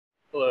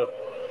Hello,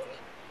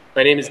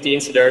 my name is Dean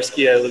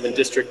Shinowski. I live in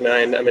District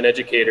 9. I'm an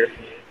educator.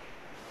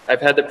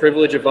 I've had the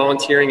privilege of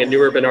volunteering at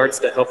New Urban Arts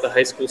to help the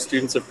high school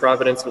students of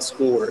Providence with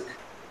schoolwork.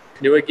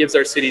 NUA gives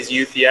our city's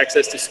youth the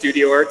access to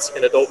studio arts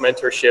and adult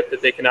mentorship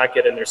that they cannot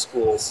get in their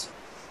schools.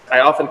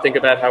 I often think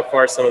about how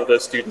far some of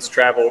those students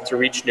travel to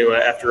reach NUA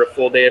after a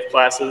full day of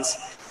classes,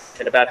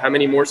 and about how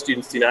many more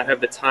students do not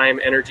have the time,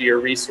 energy, or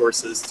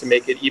resources to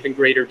make it even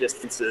greater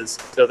distances,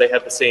 though they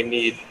have the same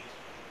need.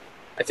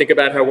 I think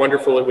about how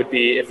wonderful it would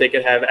be if they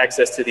could have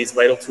access to these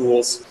vital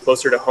tools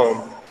closer to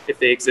home, if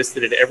they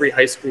existed at every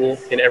high school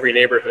in every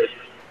neighborhood.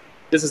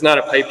 This is not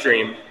a pipe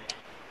dream.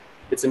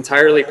 It's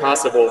entirely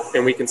possible,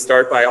 and we can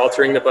start by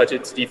altering the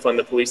budget to defund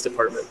the police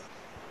department.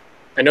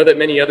 I know that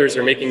many others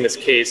are making this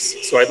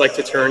case, so I'd like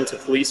to turn to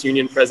Police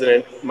Union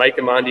President Mike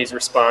Amandi's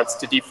response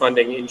to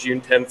defunding in June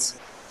 10th's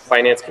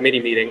Finance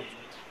Committee meeting.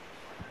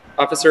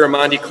 Officer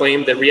Amandi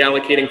claimed that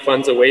reallocating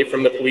funds away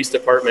from the police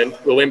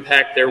department will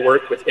impact their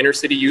work with inner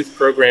city youth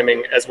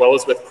programming as well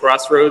as with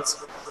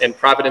Crossroads and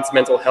Providence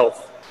mental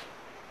health.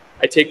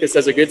 I take this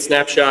as a good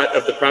snapshot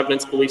of the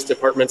Providence Police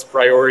Department's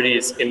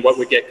priorities in what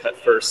would get cut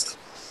first.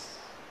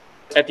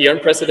 At the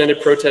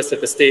unprecedented protest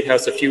at the State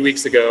House a few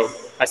weeks ago,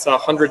 I saw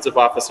hundreds of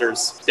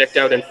officers decked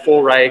out in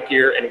full riot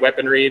gear and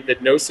weaponry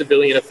that no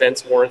civilian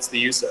offense warrants the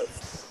use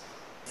of.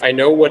 I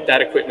know what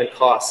that equipment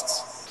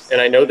costs, and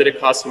I know that it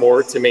costs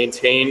more to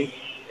maintain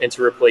and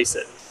to replace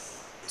it.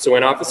 So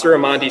when Officer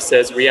Amandi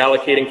says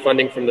reallocating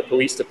funding from the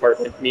police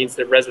department means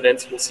that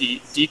residents will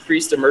see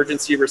decreased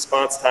emergency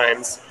response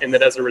times and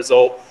that as a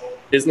result,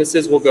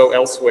 businesses will go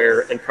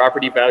elsewhere and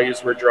property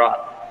values will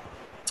drop,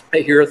 I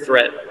hear a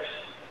threat.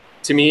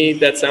 To me,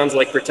 that sounds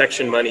like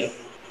protection money,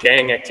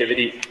 gang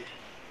activity.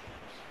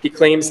 He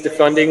claims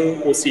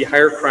defunding will see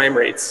higher crime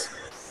rates.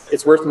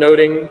 It's worth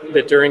noting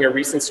that during a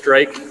recent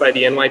strike by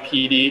the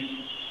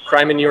NYPD,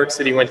 crime in New York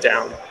City went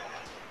down.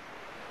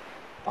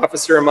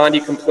 Officer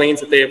Amandi complains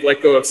that they have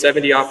let go of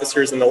 70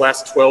 officers in the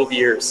last 12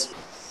 years.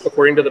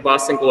 According to the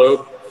Boston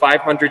Globe,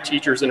 500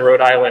 teachers in Rhode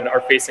Island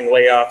are facing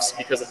layoffs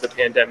because of the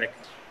pandemic.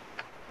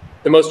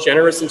 The most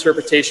generous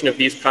interpretation of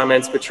these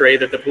comments betray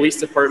that the police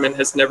department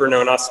has never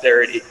known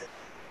austerity.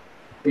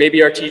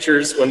 Maybe our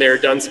teachers, when they are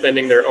done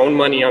spending their own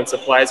money on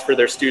supplies for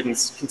their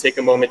students, can take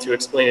a moment to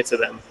explain it to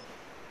them.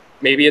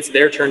 Maybe it's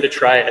their turn to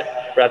try it,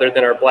 rather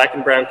than our Black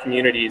and brown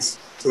communities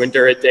to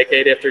endure it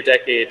decade after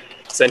decade,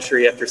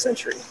 century after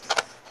century.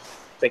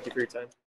 Thank you for your time.